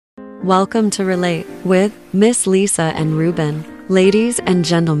Welcome to Relate with Miss Lisa and Ruben. Ladies and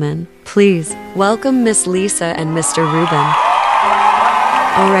gentlemen, please welcome Miss Lisa and Mr. Ruben.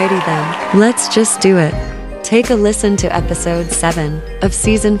 Alrighty then, let's just do it. Take a listen to episode 7 of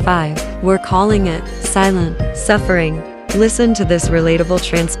season 5. We're calling it Silent Suffering. Listen to this relatable,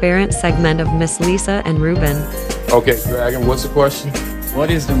 transparent segment of Miss Lisa and Ruben. Okay, Dragon, what's the question?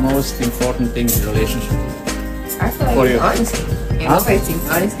 What is the most important thing in a relationship? I feel like it's honesty and loyalty.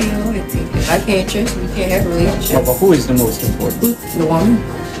 Honesty and loyalty. If I can't trust you, we can't have a relationship. But who is the most important? The woman.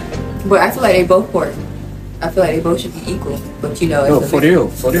 But I feel like they both important. I feel like they both should be equal. But you know, No, for you,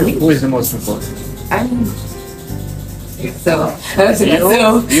 who is the most important? I mean, so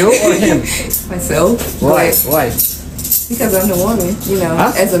You or him? myself. Why? But Why? because I'm the woman, you know.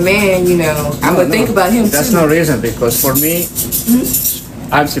 Huh? As a man, you know, I'm gonna think about him That's too. no reason, because for me,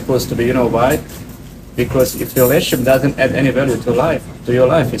 I'm supposed to be, you know why? Because if the relationship doesn't add any value to your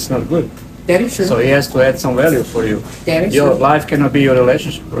life, it's not good. That is true. So he has to add some value for you. That is Your true. life cannot be your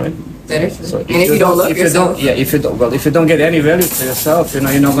relationship, right? That is true. So And if you don't love yourself, if you don't get any value to yourself, you're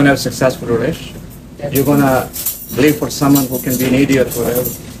not gonna have a successful relationship. You're gonna live for someone who can be an idiot or whatever.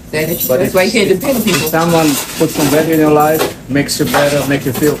 that is true. But That's why you can't depend on If people. someone puts some value in your life, makes you better, make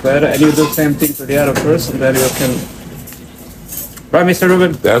you feel better, and you do the same thing to the other person, then you can. Right, Mr.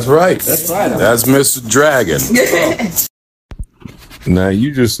 Ruben? That's right. That's right. That's Mr. Dragon. Now,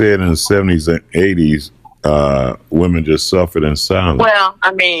 you just said in the 70s and 80s, women just suffered in silence. Well,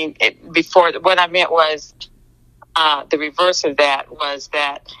 I mean, what I meant was the reverse of that was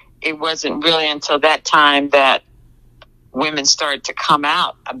that it wasn't really until that time that women started to come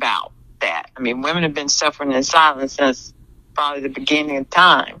out about that. I mean, women have been suffering in silence since probably the beginning of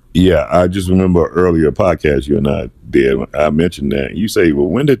time. Yeah, I just remember earlier podcast you and I did. I mentioned that. You say, well,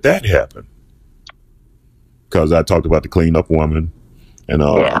 when did that happen? Because I talked about the clean up woman and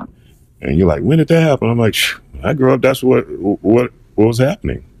all. Yeah. And you're like, when did that happen? I'm like, I grew up. That's what was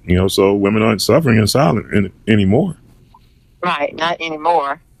happening. You know, so women aren't suffering in silence anymore. Right, not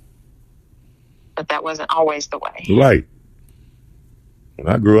anymore. But that wasn't always the way. Right. When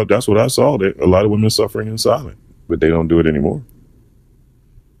I grew up, that's what I saw. That a lot of women suffering in silence, but they don't do it anymore.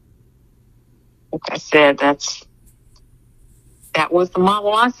 Like I said, that was the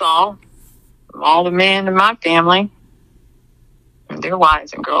model I saw. All the men in my family, and their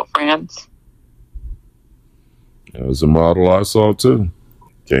wives and girlfriends. It was a model I saw too.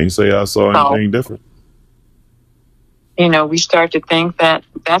 Can't say I saw anything different. You know, we start to think that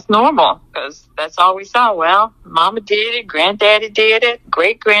that's normal because that's all we saw. Well, mama did it, granddaddy did it,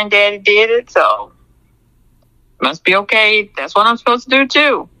 great granddaddy did it, so must be okay. That's what I'm supposed to do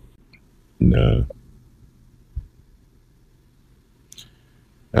too. No.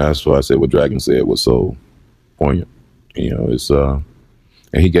 That's why I said what Dragon said was so poignant. You know, it's and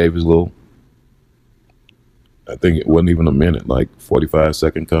he gave his little, I think it wasn't even a minute, like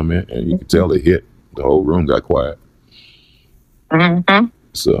 45-second comment, and you could tell it hit. The whole room got quiet. Mm-hmm.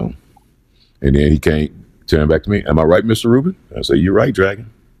 So, and then he came, turned back to me. Am I right, Mr. Ruben? I said, you're right, Dragon.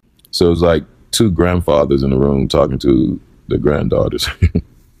 So it was like two grandfathers in the room talking to the granddaughters.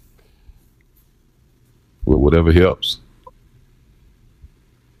 Well, whatever helps.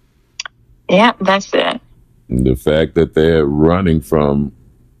 Yeah, that's it. The fact that they're running from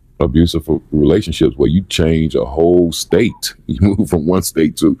abusive relationships where you change a whole state. You move from one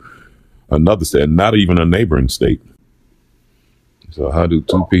state to another state, not even a neighboring state. So how do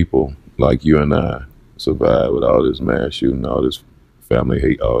two people like you and I survive with all this mass shooting, all this family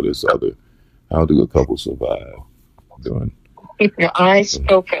hate, all this other? How do a couple survive doing? Keep your eyes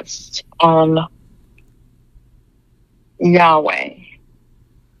focused on Yahweh.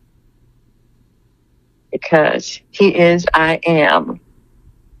 Because He is I am.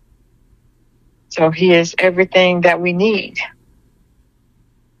 So He is everything that we need.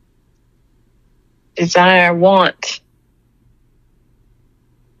 Desire, want.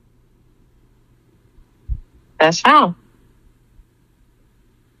 That's how.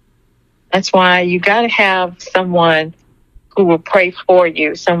 That's why you got to have someone who will pray for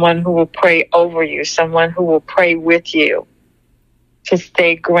you, someone who will pray over you, someone who will pray with you to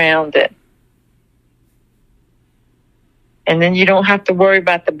stay grounded. And then you don't have to worry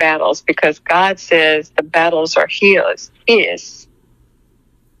about the battles because God says the battles are His.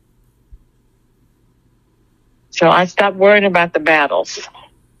 So I stopped worrying about the battles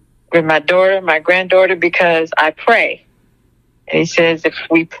with my daughter, my granddaughter, because I pray. And He says if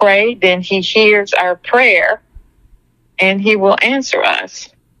we pray, then He hears our prayer and He will answer us.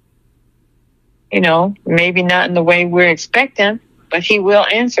 You know, maybe not in the way we're expecting, but He will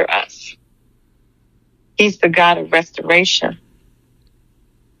answer us. He's the God of restoration.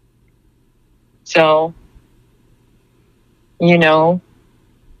 So, you know,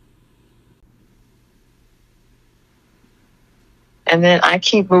 and then I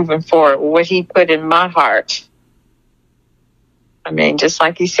keep moving forward with what he put in my heart. I mean, just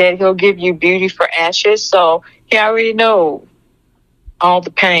like he said, he'll give you beauty for ashes. So he already knows all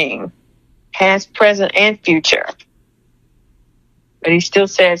the pain, past, present, and future. But he still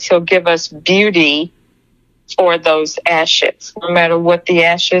says he'll give us beauty for those ashes, no matter what the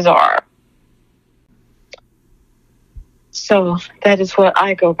ashes are. So that is what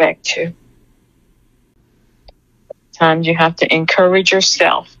I go back to. Times you have to encourage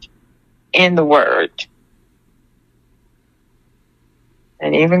yourself in the word.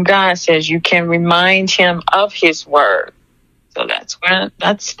 And even God says you can remind him of his word. So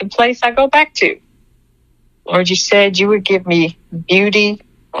that's the place I go back to. Lord, you said you would give me beauty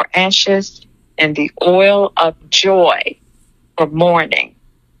for ashes and the oil of joy for mourning.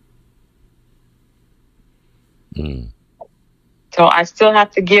 So I still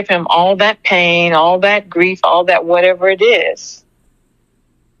have to give him all that pain, all that grief, all that whatever it is.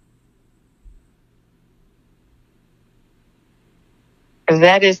 Because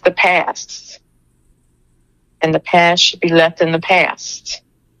that is the past. And the past should be left in the past.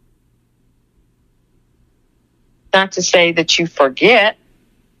 Not to say that you forget.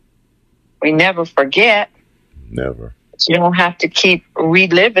 We never forget. Never. You don't have to keep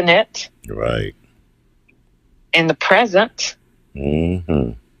reliving it. Right. In the present.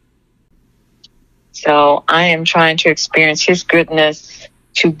 Mm-hmm. So I am trying to experience his goodness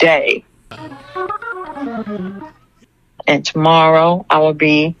today. And tomorrow I will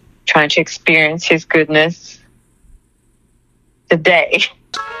be trying to experience his goodness today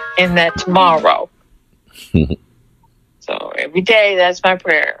in that tomorrow. So every day, that's my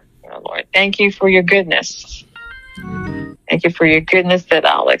prayer. Lord, thank you for your goodness. Thank you for your goodness that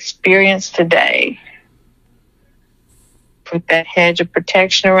I'll experience today. Put that hedge of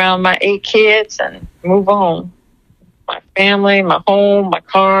protection around my 8 kids and move on. My family, my home, my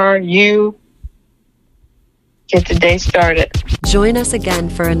car, you. Get the day started. Join us again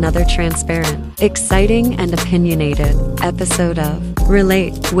for another transparent, exciting, and opinionated episode of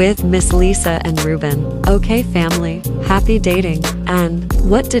Relate with Miss Lisa and Ruben. Okay, family, happy dating. And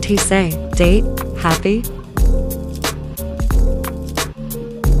what did he say? Date? Happy?